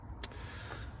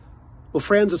Well,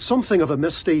 friends, it's something of a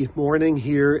misty morning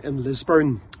here in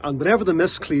Lisburn. And whenever the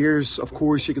mist clears, of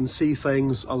course, you can see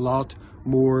things a lot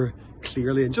more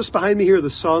clearly. And just behind me here, the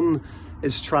sun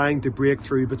is trying to break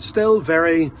through, but still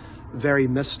very, very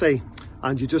misty.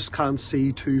 And you just can't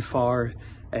see too far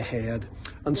ahead.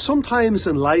 And sometimes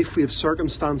in life, we have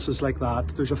circumstances like that.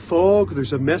 There's a fog,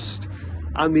 there's a mist,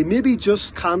 and we maybe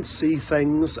just can't see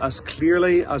things as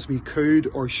clearly as we could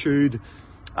or should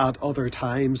at other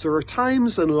times. There are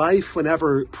times in life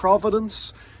whenever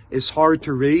providence is hard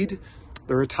to read.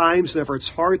 There are times whenever it's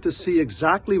hard to see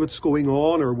exactly what's going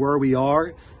on or where we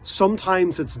are.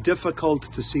 Sometimes it's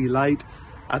difficult to see light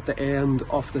at the end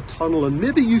of the tunnel. And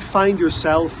maybe you find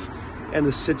yourself in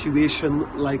a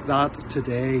situation like that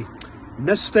today.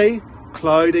 Misty,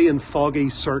 cloudy and foggy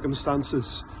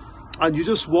circumstances. And you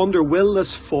just wonder, will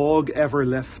this fog ever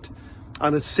lift?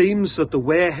 And it seems that the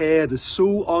way ahead is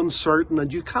so uncertain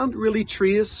and you can't really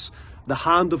trace the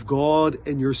hand of God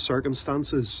in your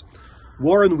circumstances.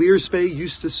 Warren Wiersbe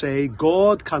used to say,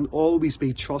 God can always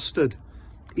be trusted,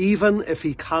 even if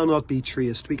he cannot be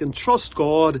traced. We can trust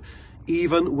God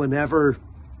even whenever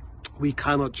we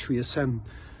cannot trace him.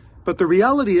 But the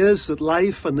reality is that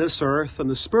life on this earth, in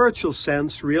the spiritual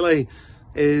sense, really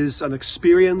is an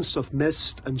experience of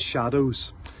mist and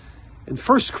shadows. In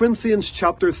 1 Corinthians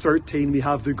chapter 13, we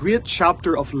have the great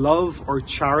chapter of love or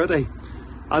charity.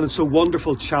 And it's a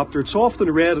wonderful chapter. It's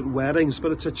often read at weddings,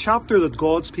 but it's a chapter that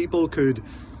God's people could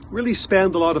really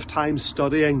spend a lot of time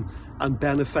studying and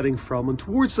benefiting from. And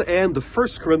towards the end of 1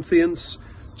 Corinthians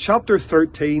chapter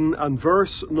 13 and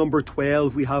verse number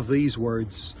 12, we have these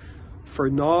words. For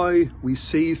now we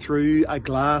see through a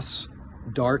glass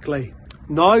darkly.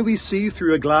 Now we see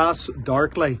through a glass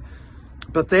darkly.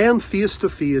 But then face to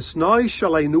face, now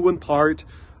shall I know in part,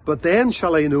 but then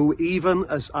shall I know even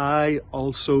as I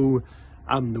also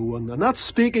am known. And that's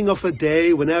speaking of a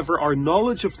day whenever our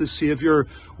knowledge of the Saviour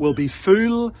will be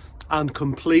full and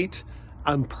complete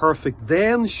and perfect.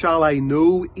 Then shall I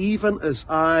know even as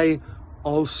I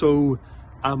also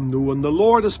am known. The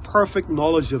Lord has perfect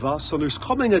knowledge of us, and there's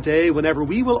coming a day whenever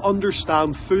we will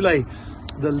understand fully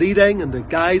the leading and the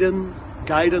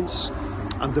guidance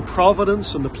and the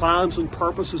providence and the plans and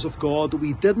purposes of God that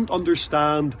we didn't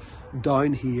understand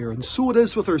down here. And so it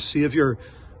is with our Saviour.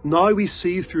 Now we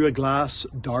see through a glass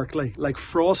darkly, like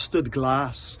frosted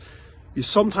glass. You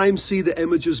sometimes see the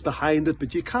images behind it,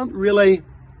 but you can't really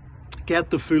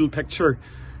get the full picture.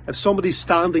 If somebody's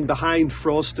standing behind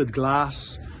frosted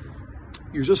glass,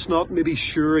 you're just not maybe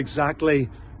sure exactly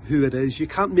who it is. You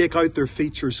can't make out their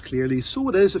features clearly. So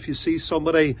it is if you see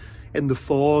somebody in the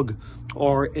fog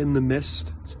or in the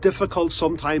mist. It's difficult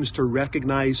sometimes to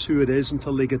recognize who it is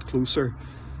until they get closer.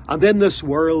 And in this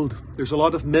world, there's a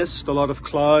lot of mist, a lot of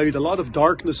cloud, a lot of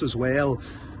darkness as well.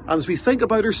 And as we think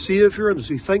about our Saviour and as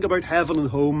we think about heaven and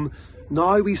home,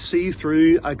 now we see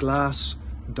through a glass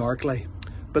darkly.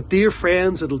 But dear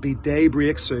friends, it'll be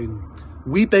daybreak soon.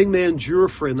 Weeping may endure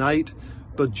for a night,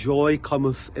 but joy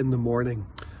cometh in the morning.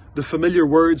 The familiar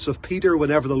words of Peter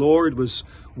whenever the Lord was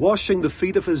washing the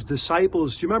feet of his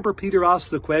disciples. Do you remember Peter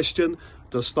asked the question,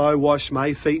 dost thou wash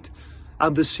my feet?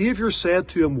 And the Saviour said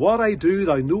to him, what I do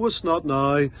thou knowest not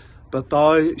now, but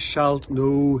thou shalt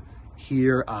know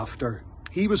hereafter.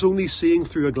 He was only seeing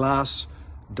through a glass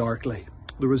darkly.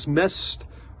 There was mist,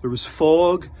 there was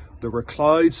fog, there were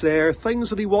clouds there, things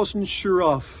that he wasn't sure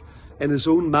of in his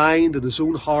own mind, in his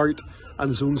own heart, and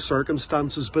his own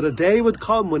circumstances. But a day would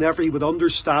come whenever he would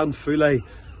understand fully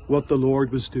what the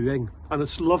Lord was doing. And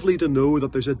it's lovely to know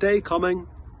that there's a day coming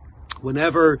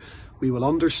whenever we will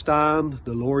understand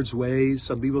the Lord's ways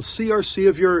and we will see our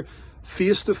Saviour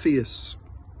face to face,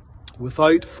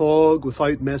 without fog,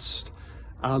 without mist,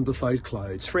 and without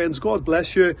clouds. Friends, God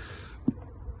bless you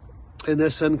in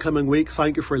this incoming week.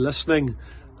 Thank you for listening,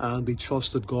 and we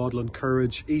trust that God will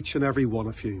encourage each and every one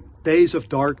of you. Days of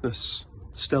darkness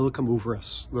still come over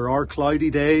us. There are cloudy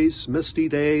days, misty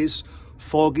days,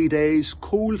 foggy days,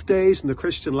 cold days in the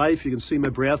Christian life. You can see my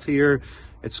breath here.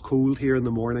 It's cold here in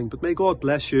the morning. But may God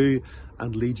bless you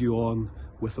and lead you on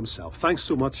with himself. Thanks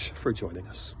so much for joining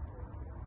us.